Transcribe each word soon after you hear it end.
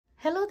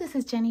Hello, this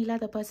is Janila,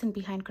 the person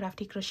behind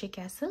Crafty Crochet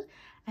Castle,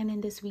 and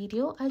in this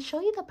video I'll show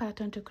you the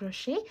pattern to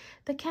crochet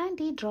the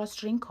candy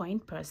drawstring coin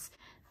purse.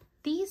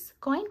 These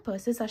coin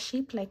purses are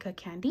shaped like a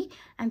candy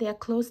and they are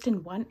closed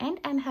in one end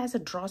and has a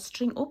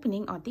drawstring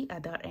opening on the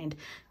other end.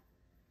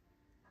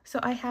 So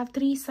I have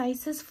three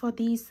sizes for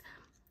these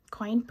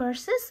coin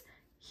purses.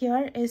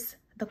 Here is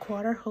the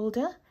quarter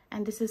holder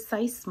and this is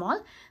size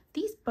small.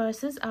 These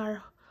purses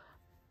are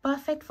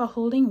perfect for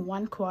holding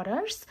 1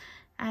 quarters.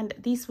 And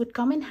these would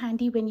come in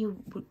handy when you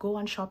would go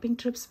on shopping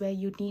trips where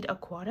you need a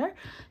quarter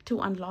to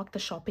unlock the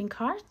shopping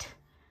cart.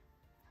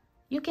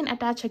 You can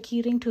attach a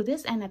keyring to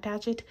this and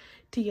attach it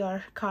to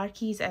your car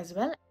keys as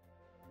well.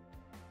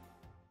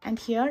 And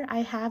here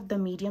I have the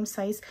medium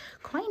size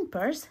coin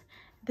purse.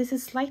 This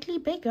is slightly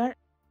bigger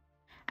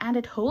and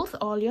it holds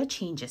all your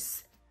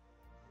changes.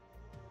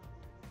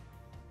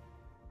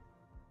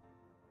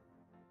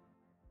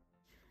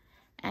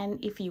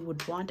 And if you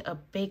would want a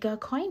bigger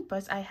coin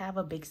purse, I have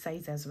a big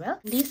size as well.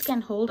 These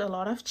can hold a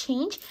lot of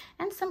change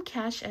and some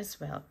cash as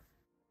well.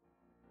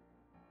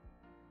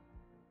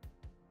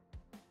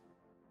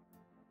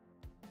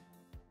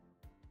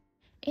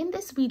 In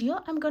this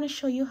video, I'm going to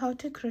show you how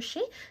to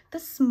crochet the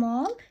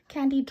small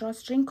candy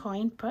drawstring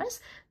coin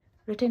purse.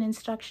 Written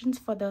instructions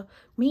for the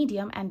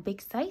medium and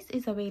big size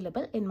is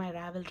available in my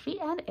Ravelry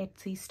and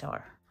Etsy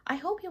store. I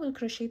hope you will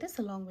crochet this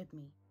along with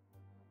me.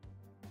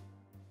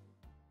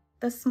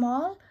 The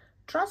small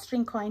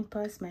drawstring coin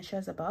purse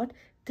measures about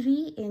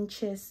 3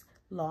 inches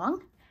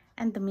long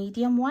and the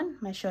medium one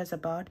measures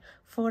about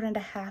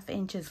 4.5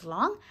 inches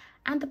long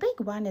and the big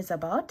one is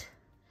about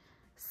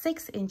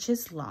 6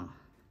 inches long.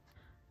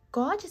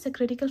 Gauge is a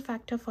critical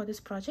factor for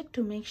this project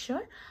to make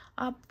sure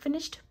our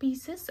finished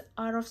pieces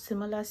are of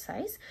similar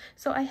size.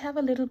 So I have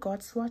a little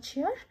gauge swatch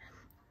here.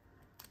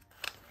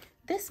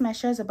 This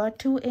measures about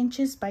 2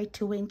 inches by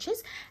 2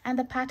 inches and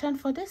the pattern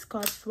for this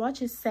gauge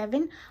swatch is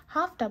 7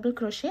 half double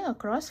crochet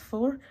across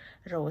 4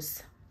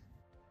 rows.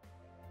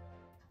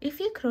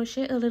 If you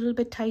crochet a little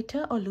bit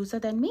tighter or looser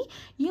than me,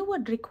 you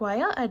would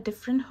require a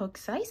different hook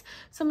size.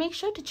 So make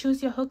sure to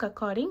choose your hook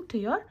according to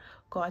your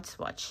gauge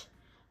swatch.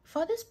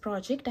 For this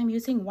project, I'm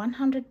using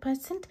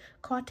 100%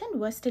 cotton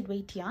worsted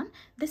weight yarn.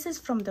 This is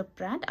from the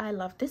brand I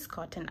Love This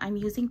Cotton. I'm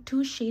using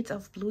 2 shades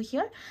of blue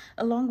here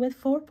along with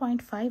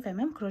 4.5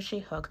 mm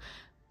crochet hook.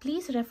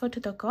 Please refer to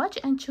the gauge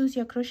and choose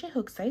your crochet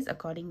hook size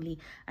accordingly.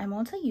 I'm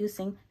also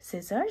using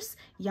scissors,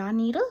 yarn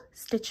needle,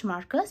 stitch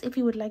markers. If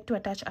you would like to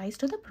attach eyes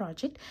to the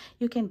project,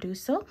 you can do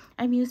so.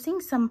 I'm using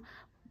some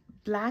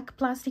black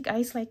plastic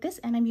eyes like this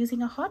and I'm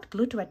using a hot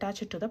glue to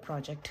attach it to the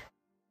project.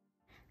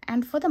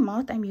 And for the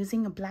mouth, I'm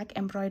using a black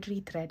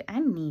embroidery thread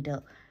and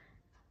needle.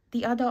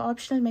 The other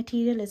optional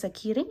material is a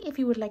keyring if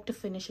you would like to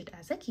finish it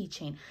as a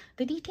keychain.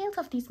 The details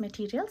of these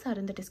materials are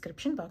in the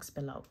description box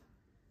below.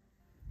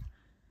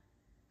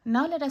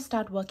 Now let us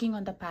start working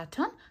on the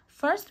pattern.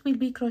 First, we'll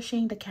be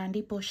crocheting the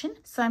candy portion.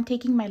 So I'm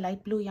taking my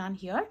light blue yarn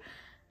here.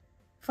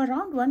 For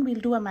round 1,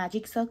 we'll do a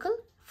magic circle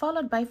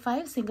followed by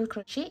 5 single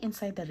crochet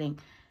inside the ring.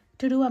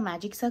 To do a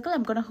magic circle,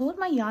 I'm going to hold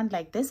my yarn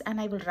like this and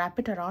I will wrap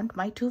it around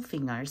my 2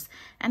 fingers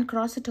and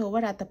cross it over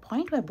at the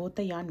point where both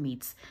the yarn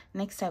meets.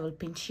 Next, I will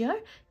pinch here,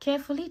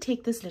 carefully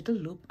take this little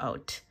loop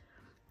out.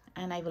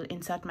 And I will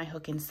insert my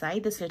hook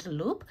inside this little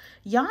loop,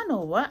 yarn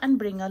over and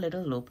bring a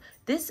little loop.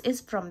 This is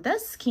from the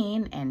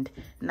skein end.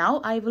 Now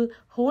I will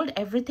hold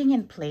everything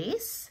in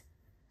place,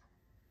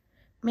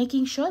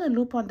 making sure the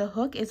loop on the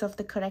hook is of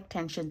the correct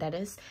tension. That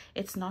is,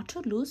 it's not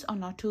too loose or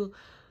not too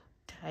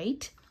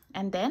tight.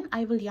 And then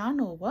I will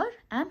yarn over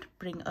and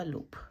bring a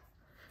loop.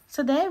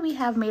 So there we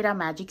have made our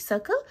magic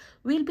circle.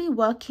 We'll be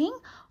working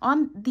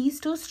on these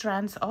 2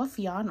 strands of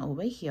yarn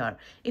over here.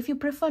 If you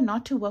prefer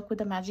not to work with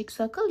the magic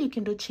circle, you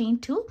can do chain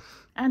 2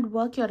 and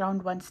work your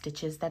round 1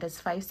 stitches. That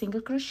is 5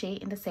 single crochet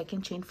in the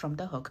second chain from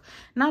the hook.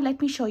 Now let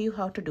me show you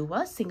how to do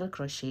a single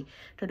crochet.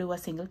 To do a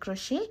single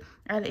crochet,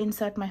 I'll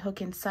insert my hook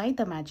inside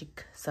the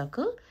magic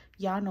circle,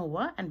 yarn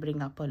over and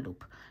bring up a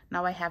loop.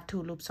 Now I have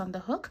 2 loops on the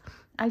hook.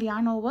 I'll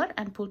yarn over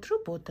and pull through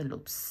both the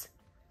loops.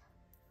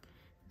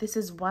 This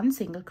is 1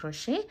 single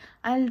crochet.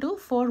 I'll do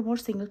 4 more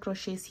single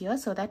crochets here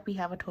so that we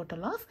have a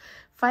total of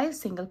 5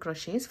 single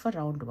crochets for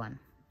round 1.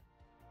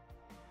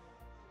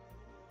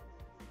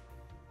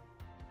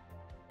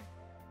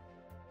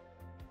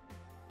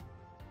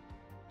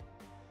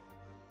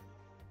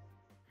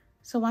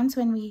 So once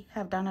when we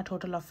have done a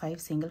total of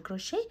 5 single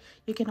crochet,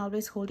 you can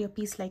always hold your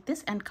piece like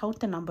this and count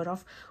the number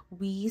of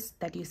V's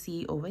that you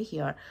see over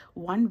here.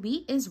 1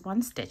 V is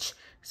 1 stitch.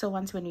 So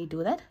once when we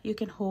do that, you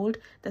can hold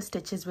the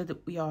stitches with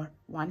your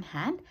one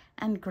hand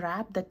and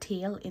grab the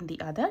tail in the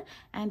other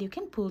and you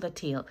can pull the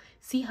tail.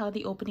 See how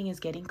the opening is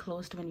getting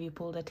closed when we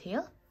pull the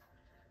tail?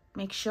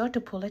 Make sure to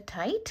pull it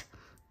tight.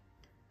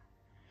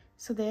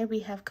 So there we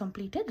have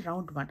completed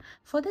round 1.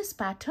 For this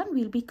pattern,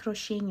 we'll be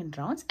crocheting in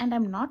rounds and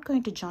I'm not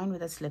going to join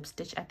with a slip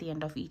stitch at the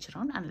end of each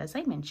round unless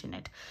I mention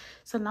it.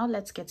 So now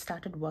let's get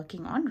started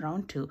working on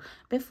round 2.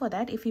 Before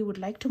that, if you would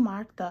like to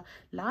mark the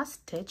last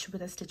stitch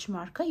with a stitch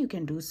marker, you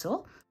can do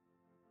so.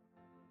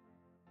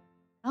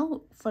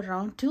 Now for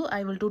round 2,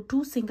 I will do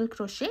 2 single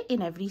crochet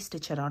in every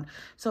stitch around.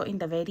 So in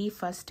the very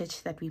first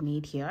stitch that we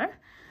made here,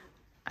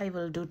 I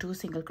will do 2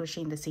 single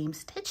crochet in the same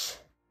stitch.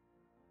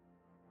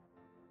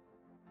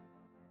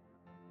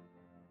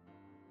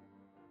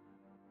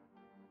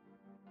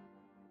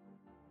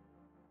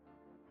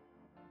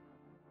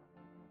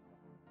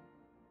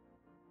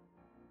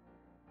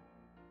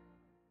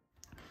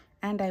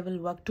 And I will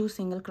work 2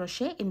 single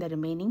crochet in the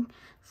remaining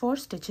 4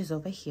 stitches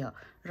over here.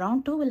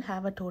 Round 2 will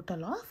have a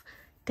total of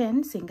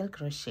 10 single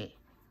crochet.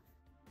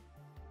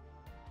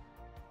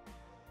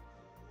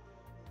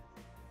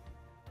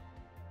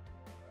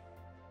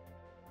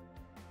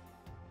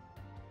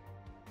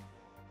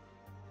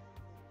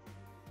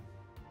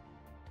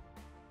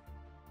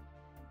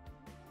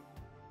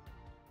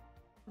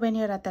 When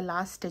you're at the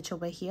last stitch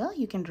over here,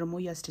 you can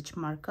remove your stitch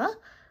marker,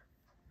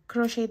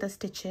 crochet the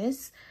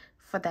stitches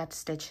for that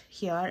stitch.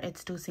 Here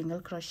it's 2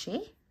 single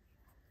crochet.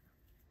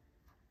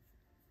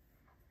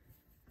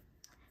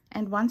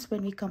 And once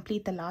when we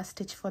complete the last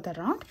stitch for the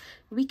round,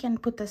 we can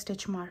put the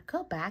stitch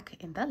marker back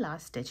in the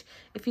last stitch.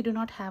 If you do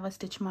not have a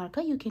stitch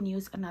marker, you can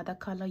use another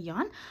color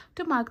yarn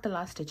to mark the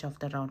last stitch of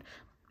the round.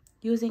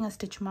 Using a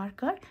stitch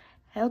marker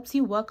helps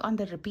you work on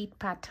the repeat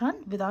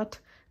pattern without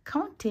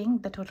counting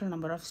the total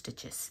number of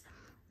stitches.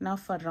 Now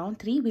for round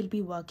 3, we'll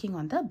be working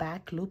on the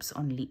back loops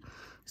only.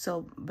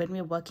 So when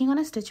we're working on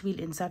a stitch, we'll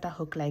insert a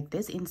hook like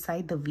this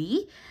inside the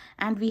V,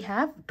 and we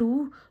have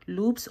 2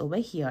 loops over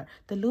here.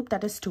 The loop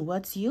that is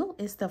towards you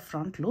is the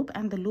front loop,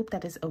 and the loop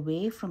that is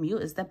away from you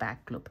is the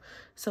back loop.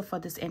 So for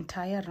this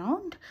entire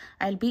round,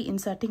 I'll be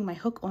inserting my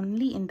hook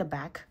only in the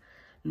back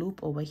loop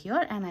over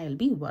here, and I'll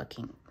be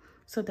working.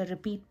 So the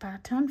repeat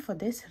pattern for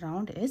this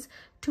round is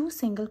 2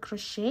 single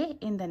crochet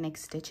in the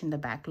next stitch in the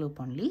back loop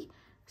only.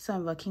 So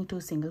I'm working 2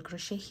 single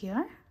crochet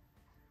here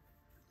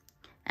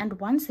and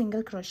 1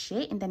 single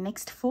crochet in the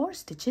next 4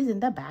 stitches in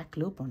the back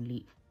loop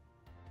only.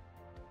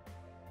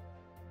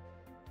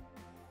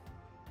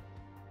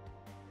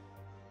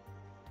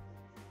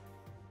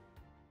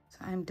 So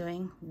I'm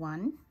doing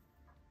 1,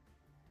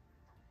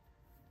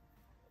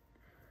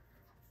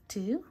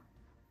 2,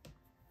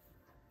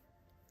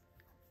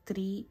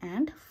 3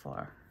 and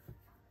 4.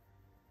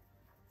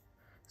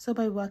 So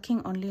by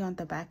working only on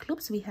the back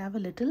loops, we have a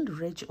little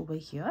ridge over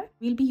here.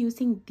 We'll be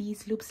using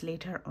these loops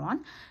later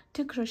on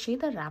to crochet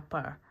the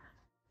wrapper.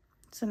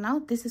 So now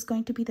this is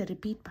going to be the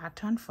repeat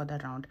pattern for the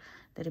round.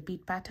 The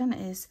repeat pattern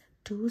is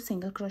 2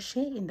 single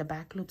crochet in the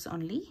back loops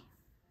only,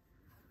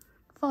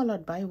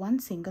 followed by 1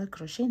 single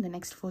crochet in the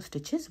next 4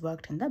 stitches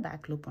worked in the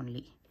back loop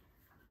only.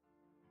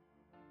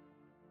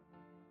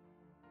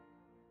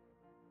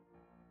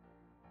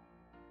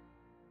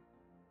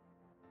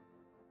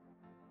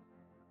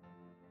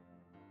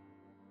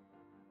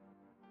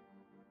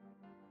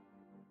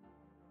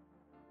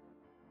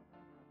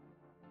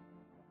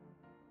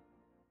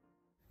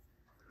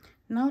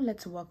 Now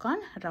let's work on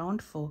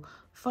round 4.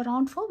 For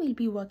round 4, we'll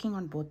be working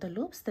on both the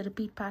loops. The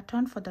repeat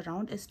pattern for the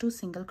round is 2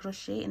 single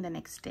crochet in the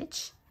next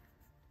stitch,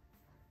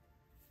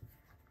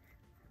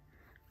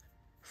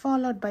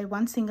 followed by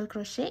 1 single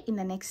crochet in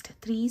the next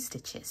 3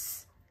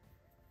 stitches.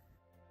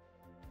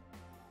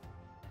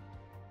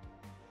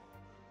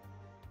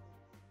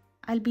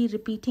 I'll be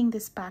repeating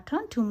this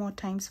pattern 2 more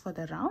times for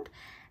the round,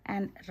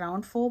 and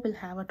round 4 will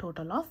have a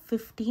total of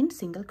 15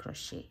 single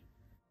crochet.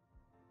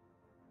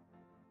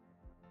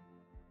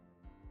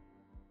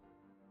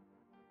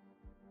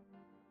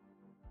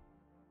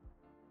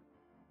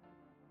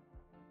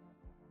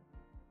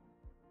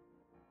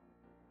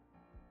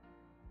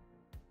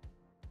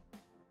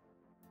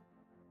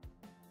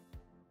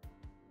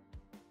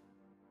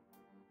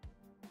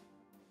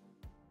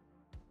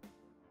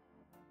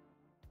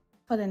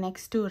 For the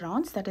next 2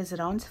 rounds, that is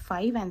rounds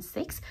 5 and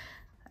 6,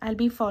 I'll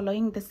be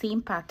following the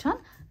same pattern.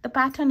 The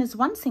pattern is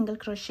 1 single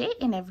crochet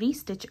in every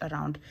stitch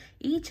around.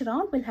 Each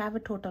round will have a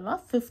total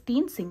of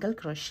 15 single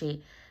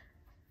crochet.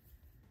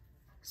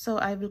 So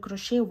I will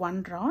crochet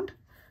 1 round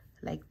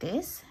like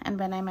this, and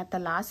when I'm at the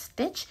last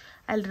stitch,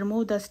 I'll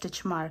remove the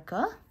stitch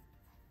marker,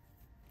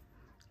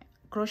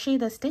 crochet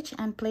the stitch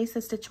and place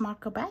the stitch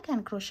marker back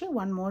and crochet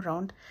 1 more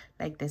round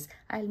like this.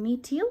 I'll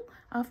meet you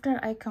after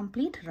I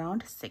complete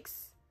round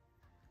 6.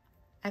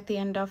 At the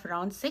end of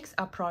round 6,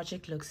 our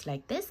project looks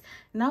like this.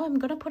 Now I'm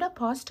going to put a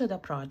pause to the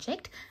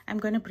project. I'm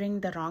going to bring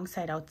the wrong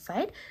side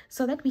outside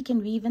so that we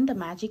can weave in the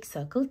magic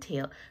circle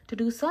tail. To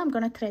do so, I'm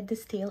going to thread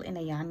this tail in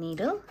a yarn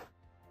needle.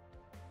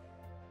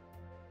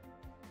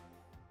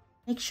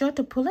 Make sure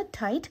to pull it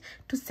tight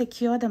to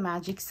secure the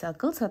magic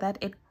circle so that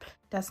it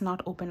does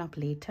not open up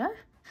later.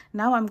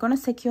 Now I'm going to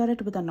secure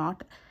it with a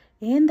knot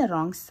in the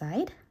wrong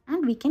side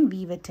and we can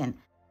weave it in.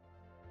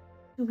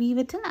 To weave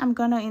it in, I'm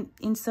going to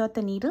insert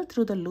the needle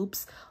through the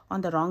loops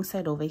on the wrong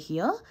side over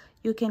here.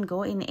 You can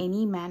go in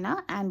any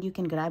manner and you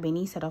can grab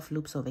any set of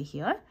loops over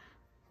here.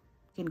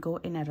 You can go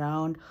in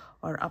around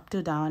or up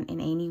to down in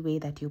any way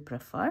that you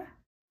prefer.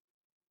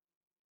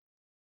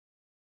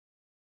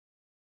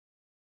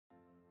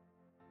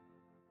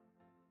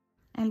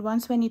 And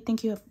once when you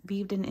think you have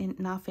weaved in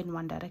enough in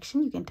one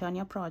direction, you can turn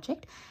your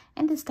project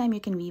and this time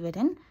you can weave it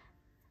in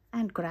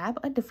and grab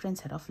a different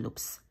set of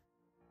loops.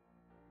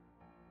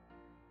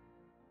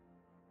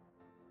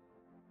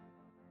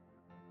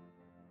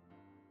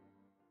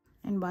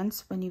 And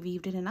once when you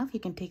weaved it enough, you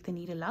can take the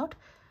needle out,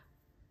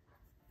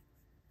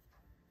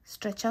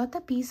 stretch out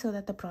the piece so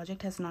that the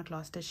project has not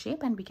lost its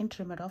shape, and we can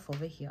trim it off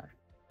over here.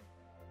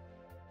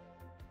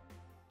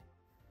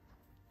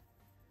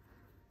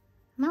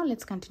 Now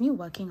let's continue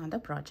working on the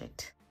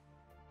project.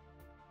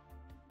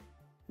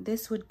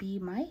 This would be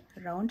my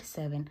round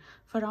 7.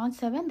 For round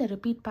 7, the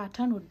repeat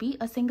pattern would be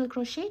a single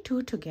crochet,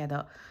 2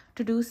 together.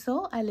 To do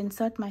so, I'll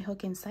insert my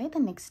hook inside the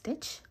next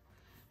stitch,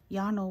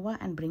 yarn over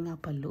and bring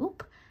up a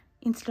loop.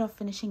 Instead of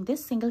finishing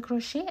this single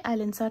crochet,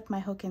 I'll insert my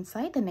hook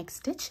inside the next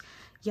stitch,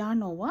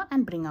 yarn over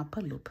and bring up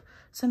a loop.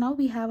 So now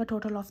we have a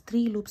total of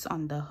 3 loops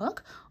on the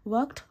hook,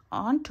 worked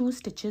on 2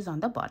 stitches on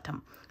the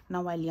bottom.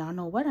 Now I'll yarn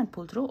over and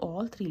pull through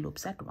all 3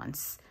 loops at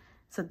once.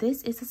 So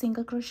this is a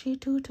single crochet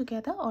 2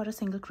 together or a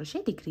single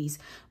crochet decrease.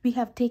 We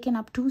have taken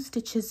up 2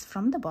 stitches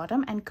from the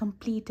bottom and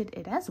completed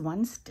it as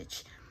 1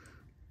 stitch.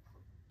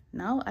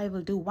 Now I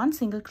will do 1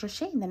 single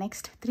crochet in the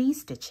next 3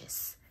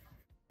 stitches.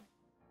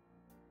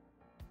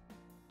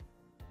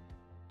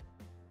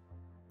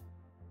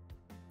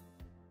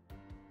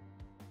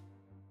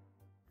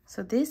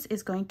 So this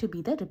is going to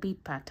be the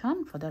repeat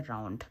pattern for the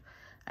round.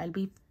 I'll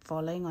be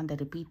following on the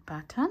repeat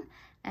pattern,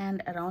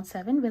 and round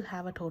 7 will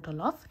have a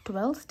total of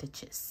 12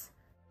 stitches.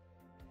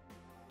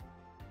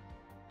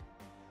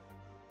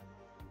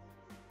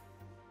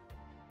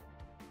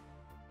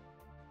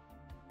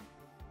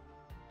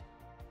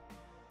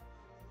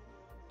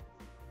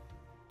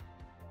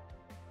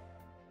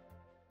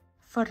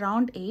 For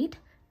round 8,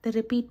 the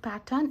repeat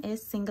pattern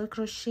is single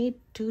crochet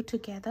 2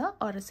 together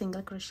or a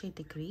single crochet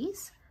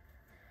decrease,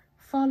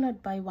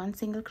 followed by 1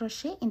 single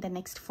crochet in the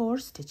next 4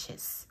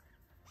 stitches.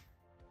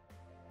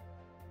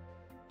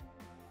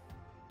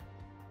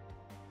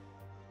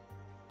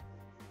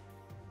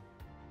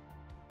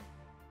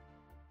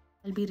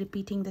 I'll be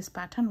repeating this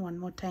pattern one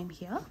more time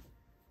here.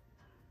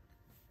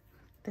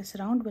 This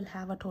round will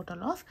have a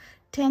total of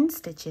 10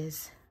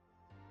 stitches.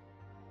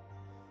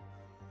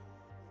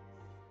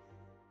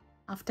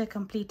 After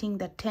completing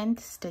the 10th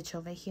stitch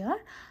over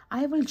here,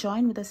 I will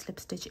join with a slip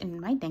stitch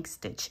in my next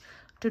stitch.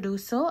 To do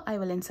so, I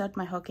will insert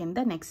my hook in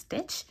the next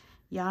stitch,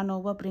 yarn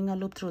over, bring a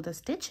loop through the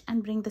stitch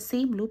and bring the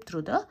same loop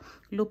through the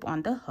loop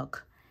on the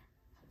hook.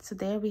 So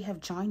there we have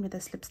joined with a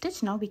slip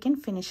stitch. Now we can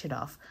finish it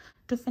off.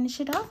 To finish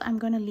it off, I'm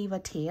going to leave a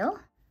tail.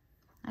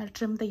 I'll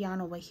trim the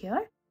yarn over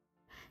here.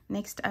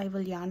 Next, I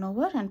will yarn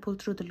over and pull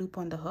through the loop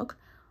on the hook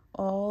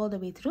all the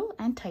way through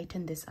and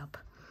tighten this up.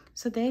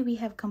 So there we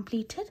have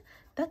completed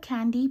the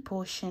candy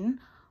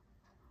portion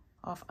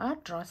of our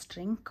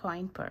drawstring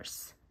coin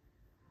purse.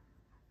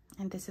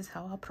 And this is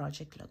how our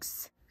project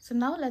looks. So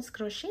now let's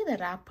crochet the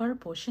wrapper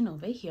portion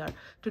over here.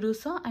 To do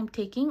so, I'm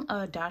taking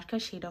a darker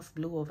shade of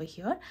blue over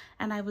here,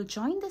 and I will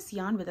join this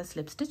yarn with a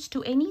slip stitch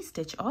to any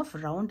stitch of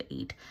round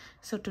 8.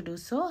 So to do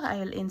so, I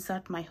will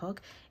insert my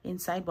hook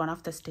inside one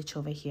of the stitch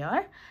over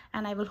here,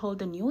 and I will hold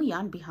the new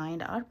yarn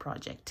behind our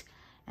project,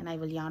 and I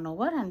will yarn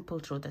over and pull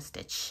through the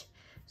stitch.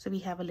 So we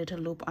have a little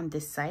loop on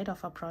this side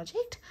of our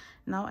project.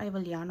 Now I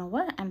will yarn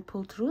over and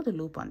pull through the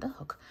loop on the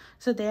hook.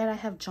 So there I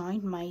have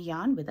joined my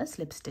yarn with a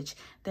slip stitch.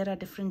 There are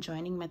different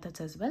joining methods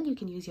as well. You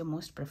can use your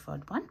most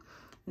preferred one.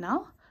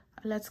 Now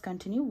let's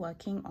continue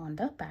working on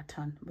the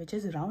pattern, which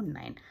is round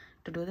 9.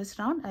 To do this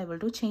round, I will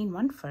do chain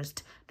 1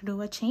 first. To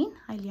do a chain,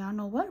 I'll yarn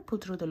over, pull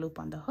through the loop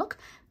on the hook.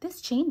 This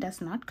chain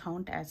does not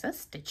count as a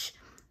stitch.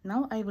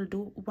 Now I will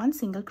do 1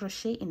 single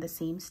crochet in the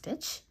same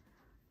stitch.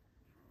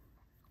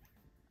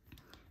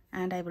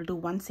 And I will do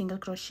 1 single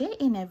crochet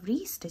in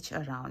every stitch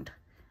around.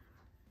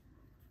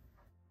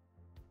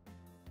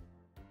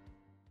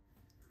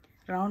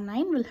 Round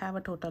 9 will have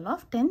a total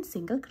of 10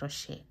 single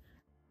crochet.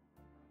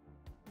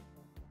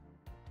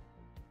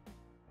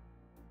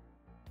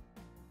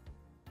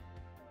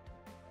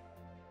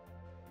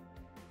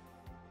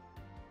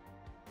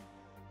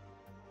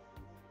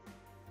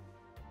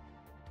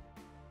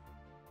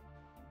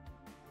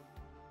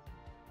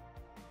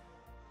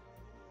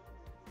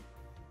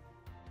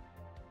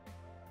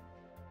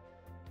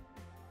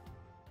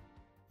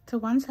 So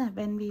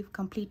when we've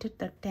completed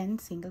the 10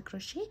 single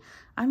crochet,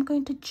 I'm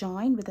going to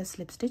join with a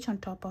slip stitch on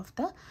top of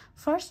the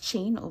first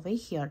chain over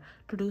here.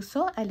 To do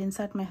so, I'll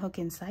insert my hook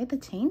inside the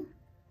chain.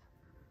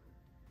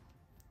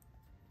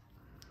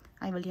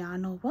 I will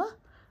yarn over,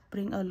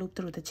 bring a loop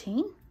through the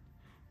chain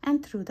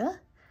and through the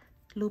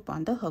loop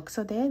on the hook.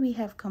 So there we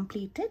have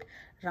completed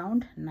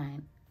round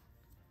 9.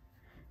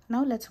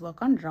 Now let's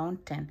work on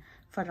round 10.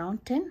 For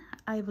round 10,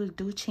 I will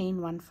do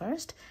chain 1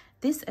 first.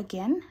 This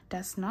again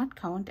does not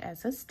count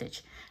as a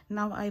stitch.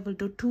 Now I will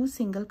do 2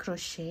 single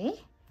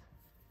crochet.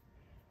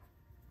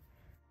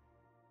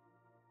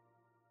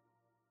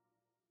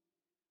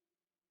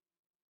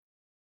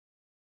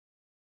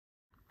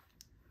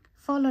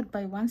 Followed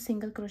by 1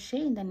 single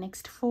crochet in the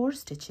next 4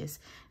 stitches.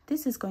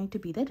 This is going to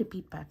be the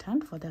repeat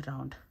pattern for the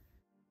round.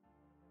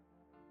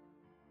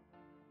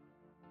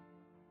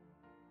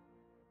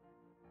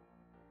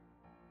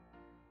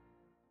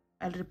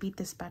 I'll repeat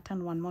this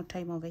pattern one more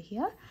time over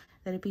here.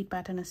 The repeat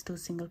pattern is 2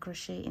 single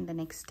crochet in the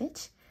next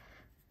stitch,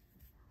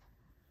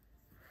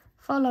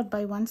 followed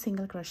by 1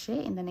 single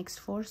crochet in the next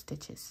 4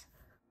 stitches.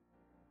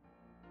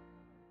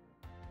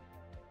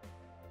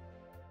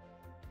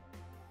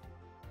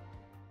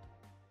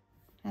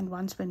 And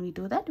once when we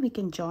do that, we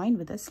can join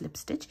with a slip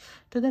stitch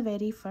to the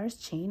very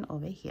first chain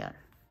over here.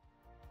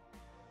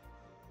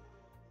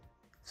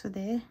 So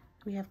there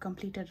we have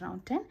completed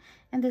round 10,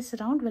 and this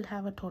round will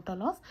have a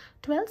total of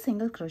 12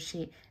 single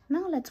crochet.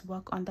 Now let's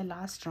work on the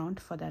last round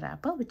for the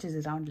wrapper, which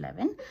is round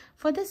 11.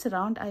 For this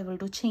round, I will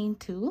do chain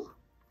 2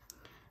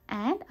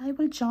 and I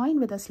will join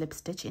with a slip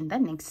stitch in the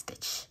next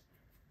stitch.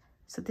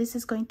 So this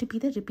is going to be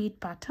the repeat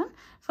pattern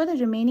for the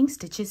remaining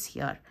stitches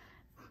here.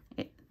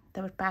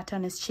 The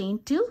pattern is chain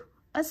 2,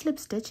 a slip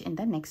stitch in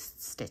the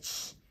next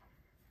stitch.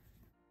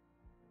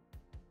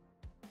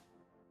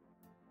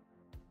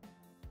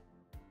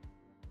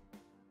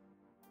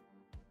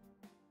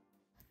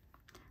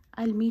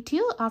 I'll meet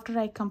you after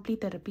I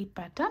complete the repeat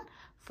pattern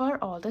for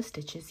all the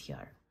stitches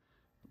here.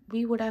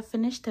 We would have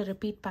finished the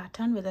repeat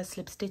pattern with a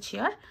slip stitch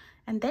here,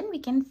 and then we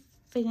can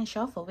finish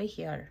off over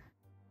here.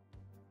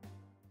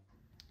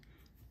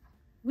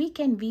 We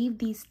can weave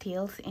these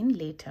tails in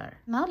later.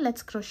 Now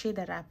let's crochet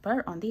the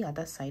wrapper on the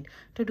other side.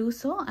 To do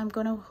so, I'm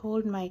going to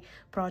hold my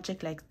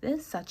project like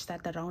this, such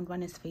that the round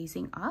one is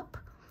facing up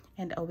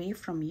and away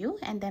from you,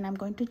 and then I'm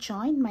going to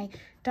join my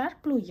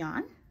dark blue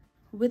yarn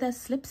with a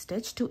slip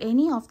stitch to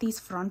any of these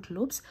front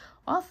loops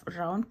of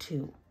round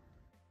 2.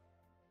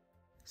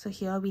 So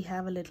here we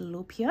have a little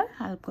loop here.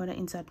 I'm going to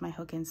insert my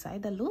hook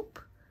inside the loop,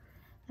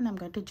 and I'm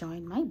going to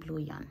join my blue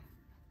yarn.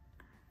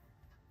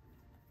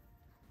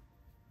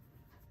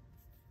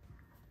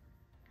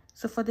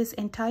 So for this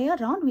entire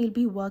round, we'll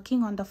be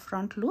working on the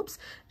front loops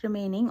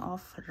remaining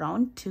of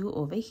round 2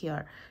 over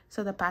here.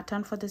 So the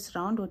pattern for this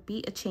round would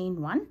be a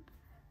chain 1.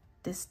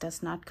 This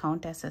does not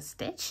count as a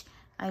stitch.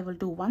 I will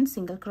do 1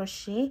 single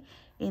crochet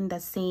in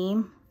the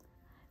same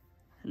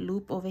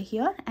loop over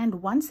here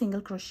and 1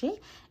 single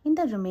crochet in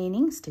the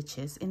remaining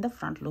stitches in the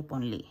front loop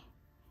only.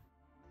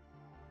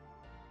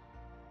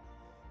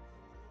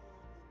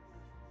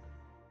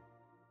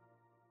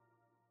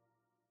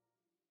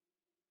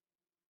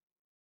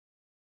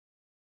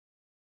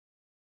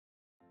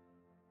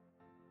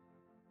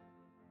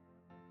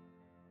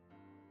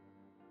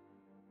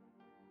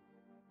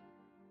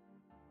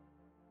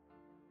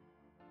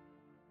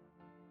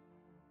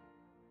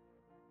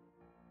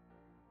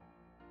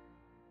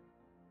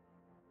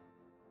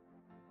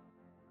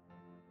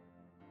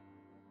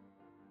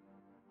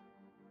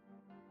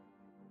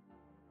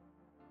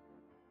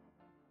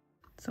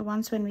 So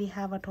once when we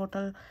have a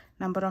total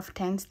number of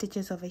 10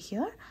 stitches over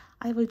here,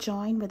 I will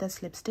join with a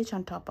slip stitch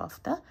on top of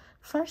the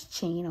first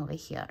chain over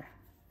here.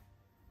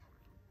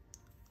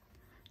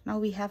 Now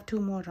we have 2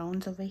 more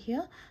rounds over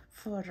here.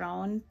 For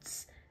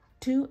rounds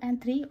 2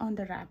 and 3 on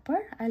the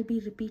wrapper, I'll be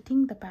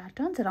repeating the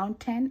patterns around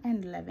 10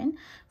 and 11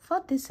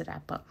 for this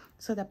wrapper.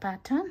 So the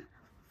pattern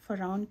for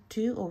round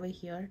 2 over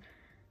here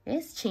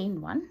is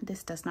chain 1.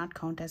 This does not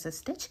count as a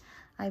stitch.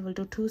 I will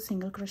do 2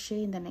 single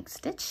crochet in the next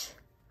stitch,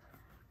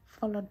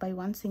 followed by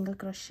 1 single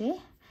crochet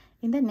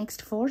in the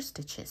next 4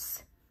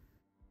 stitches.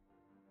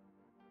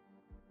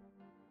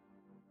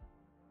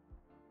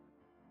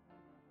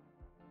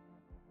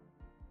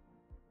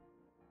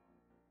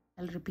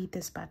 I'll repeat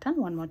this pattern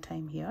one more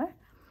time here.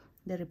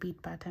 The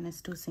repeat pattern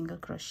is 2 single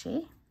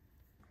crochet,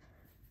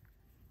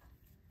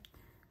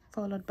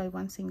 followed by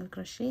 1 single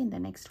crochet in the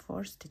next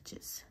 4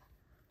 stitches.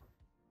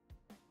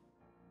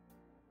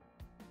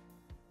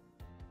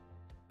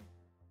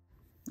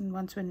 And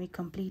once when we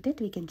complete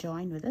it, we can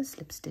join with a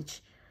slip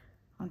stitch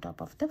on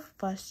top of the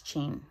first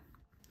chain.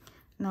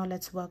 Now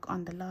let's work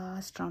on the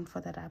last round for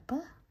the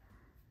wrapper,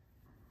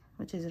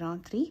 which is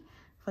round 3.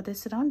 For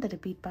this round, the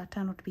repeat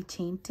pattern would be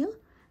chain 2,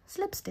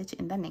 slip stitch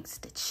in the next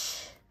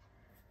stitch.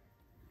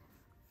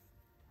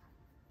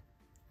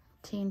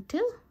 Chain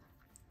 2,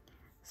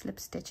 slip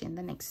stitch in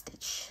the next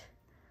stitch.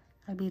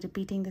 I'll be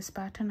repeating this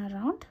pattern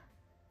around,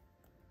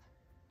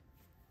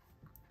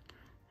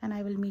 and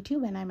I will meet you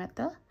when I'm at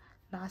the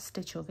last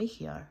stitch over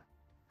here.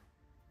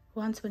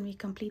 Once when we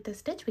complete the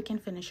stitch, we can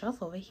finish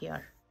off over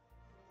here.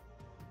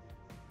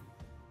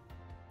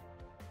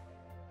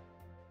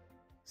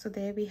 So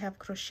there we have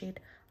crocheted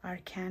our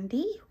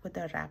candy with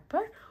the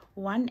wrapper.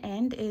 One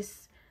end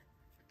is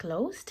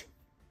closed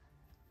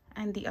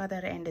and the other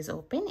end is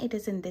open. It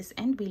is in this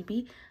end we'll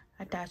be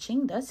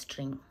attaching the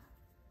string.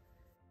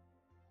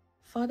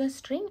 For the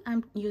string,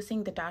 I'm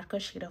using the darker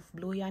shade of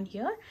blue yarn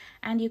here,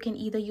 and you can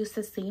either use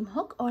the same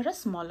hook or a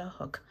smaller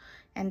hook,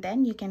 and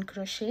then you can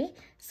crochet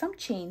some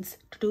chains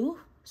to do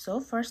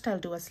so. First I'll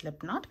do a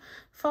slip knot,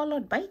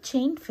 followed by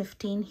chain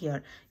 15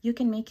 here. You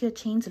can make your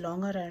chains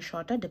longer or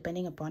shorter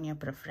depending upon your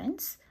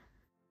preference.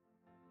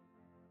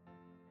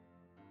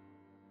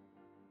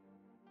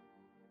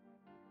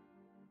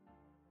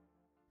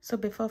 So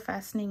before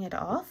fastening it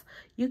off,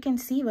 you can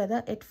see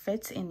whether it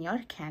fits in your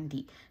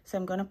candy. So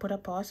I'm going to put a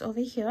pause over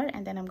here,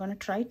 and then I'm going to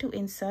try to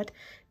insert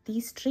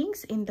these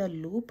strings in the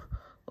loop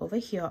over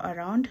here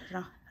around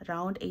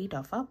round 8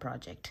 of our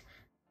project.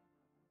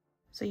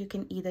 So you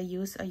can either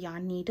use a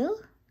yarn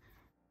needle.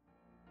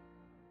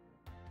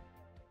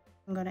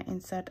 I'm going to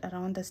insert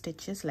around the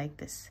stitches like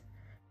this.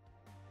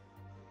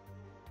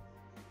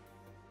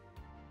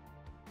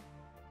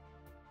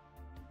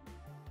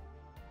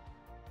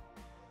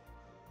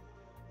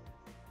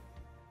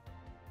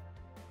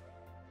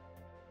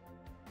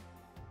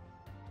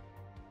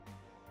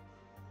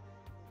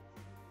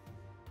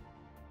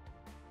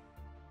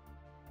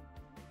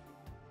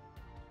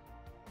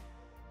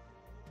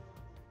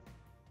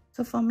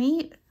 So for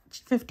me,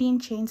 15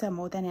 chains are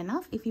more than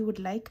enough. If you would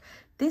like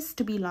this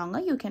to be longer,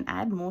 you can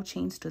add more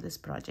chains to this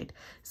project.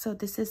 So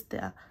this is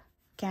the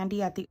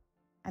candy at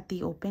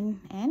the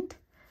open end,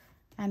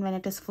 and when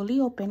it is fully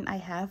open, I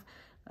have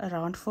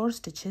around 4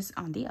 stitches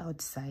on the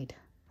outside.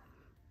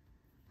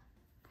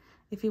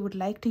 If you would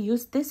like to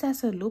use this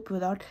as a loop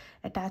without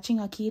attaching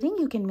a keyring,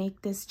 you can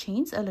make these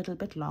chains a little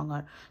bit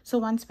longer. So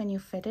once when you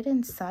fit it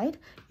inside,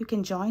 you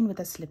can join with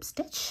a slip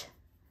stitch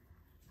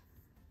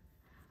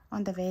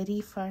on the very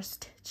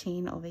first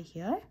chain over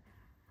here,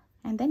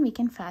 and then we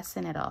can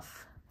fasten it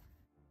off.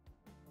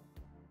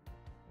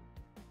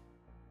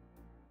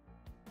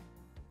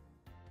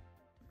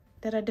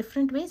 There are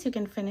different ways you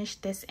can finish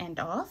this end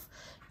off.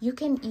 You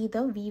can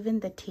either weave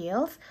in the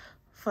tails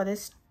for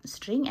this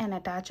string and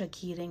attach a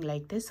keyring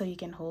like this, so you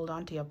can hold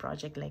on to your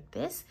project like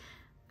this,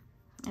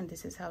 and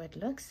this is how it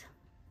looks.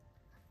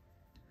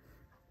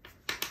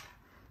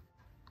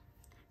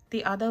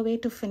 The other way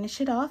to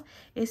finish it off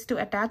is to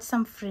attach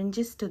some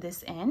fringes to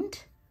this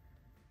end.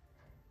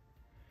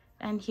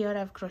 And here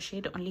I've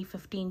crocheted only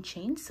 15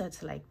 chains, so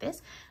it's like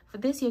this. For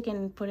this, you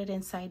can put it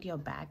inside your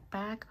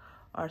backpack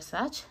or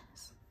such.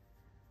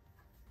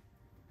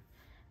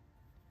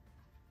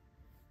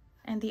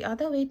 And the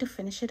other way to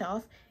finish it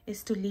off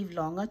is to leave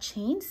longer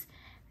chains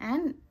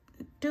and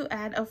to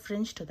add a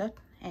fringe to the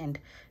end.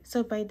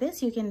 So by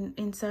this, you can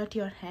insert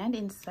your hand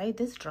inside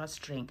this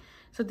drawstring.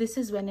 So this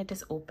is when it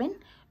is open.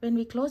 When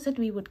we close it,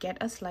 we would get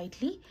a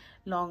slightly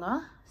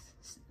longer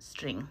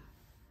string.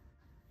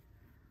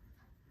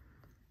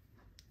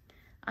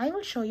 I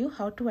will show you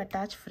how to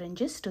attach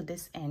fringes to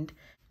this end.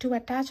 To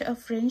attach a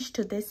fringe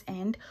to this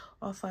end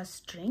of a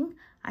string,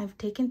 I've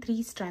taken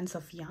 3 strands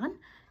of yarn.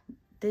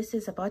 This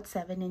is about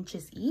 7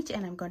 inches each,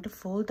 and I'm going to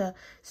fold the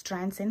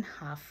strands in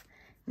half.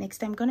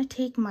 Next, I'm going to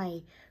take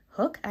my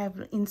hook.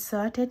 I've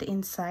inserted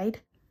inside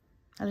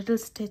a little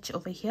stitch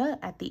over here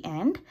at the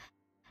end,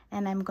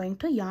 and I'm going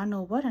to yarn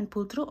over and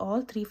pull through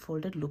all 3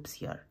 folded loops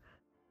here.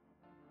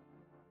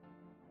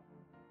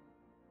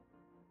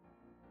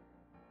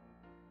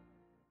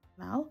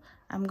 Now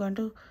I'm going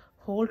to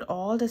hold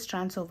all the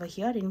strands over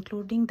here,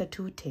 including the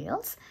 2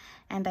 tails,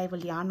 and I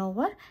will yarn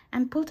over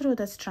and pull through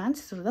the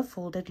strands through the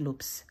folded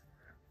loops.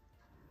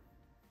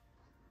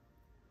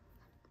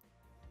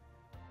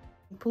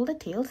 Pull the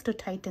tails to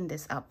tighten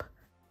this up.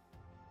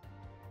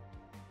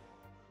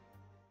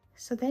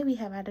 So there we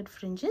have added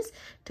fringes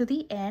to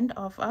the end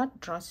of our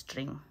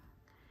drawstring.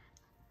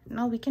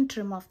 Now we can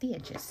trim off the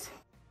edges.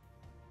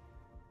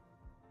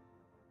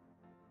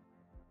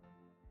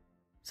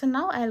 So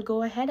now I'll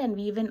go ahead and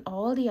weave in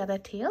all the other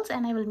tails,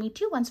 and I will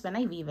meet you once when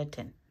I weave it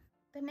in.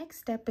 The next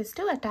step is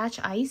to attach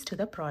eyes to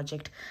the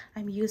project.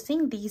 I'm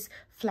using these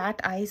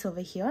flat eyes over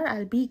here.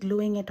 I'll be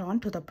gluing it on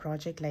to the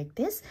project like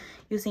this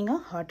using a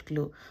hot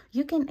glue.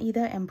 You can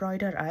either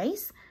embroider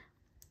eyes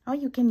or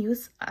you can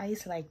use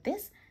eyes like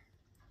this.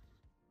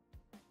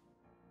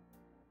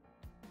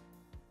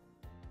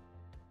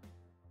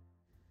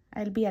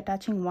 I'll be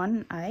attaching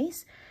one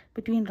eyes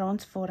between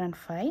rounds 4 and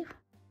 5.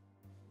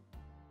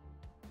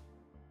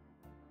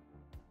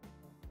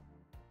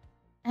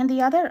 And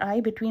the other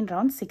eye between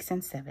rounds 6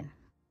 and 7.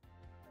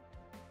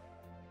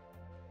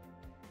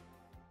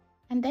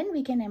 And then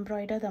we can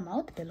embroider the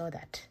mouth below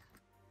that.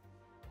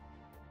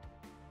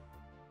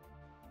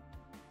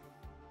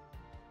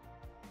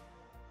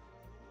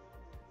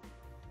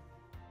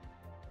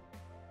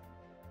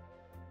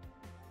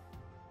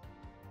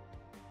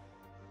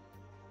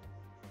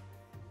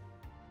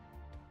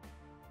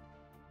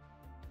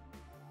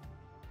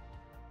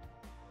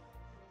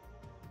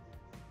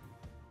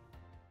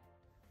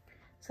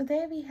 So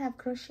there we have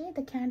Crochet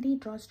the Candy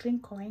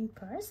Drawstring Coin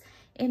Purse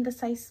in the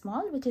size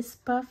small, which is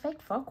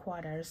perfect for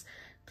quarters.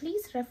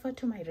 Please refer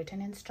to my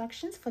written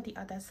instructions for the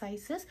other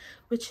sizes,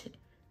 which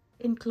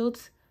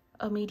includes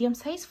a medium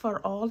size for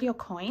all your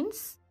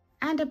coins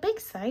and a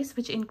big size,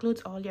 which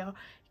includes all your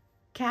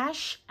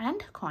cash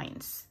and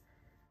coins.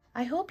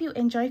 I hope you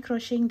enjoy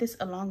crocheting this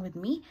along with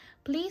me.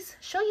 Please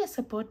show your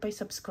support by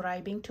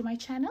subscribing to my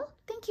channel.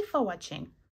 Thank you for watching.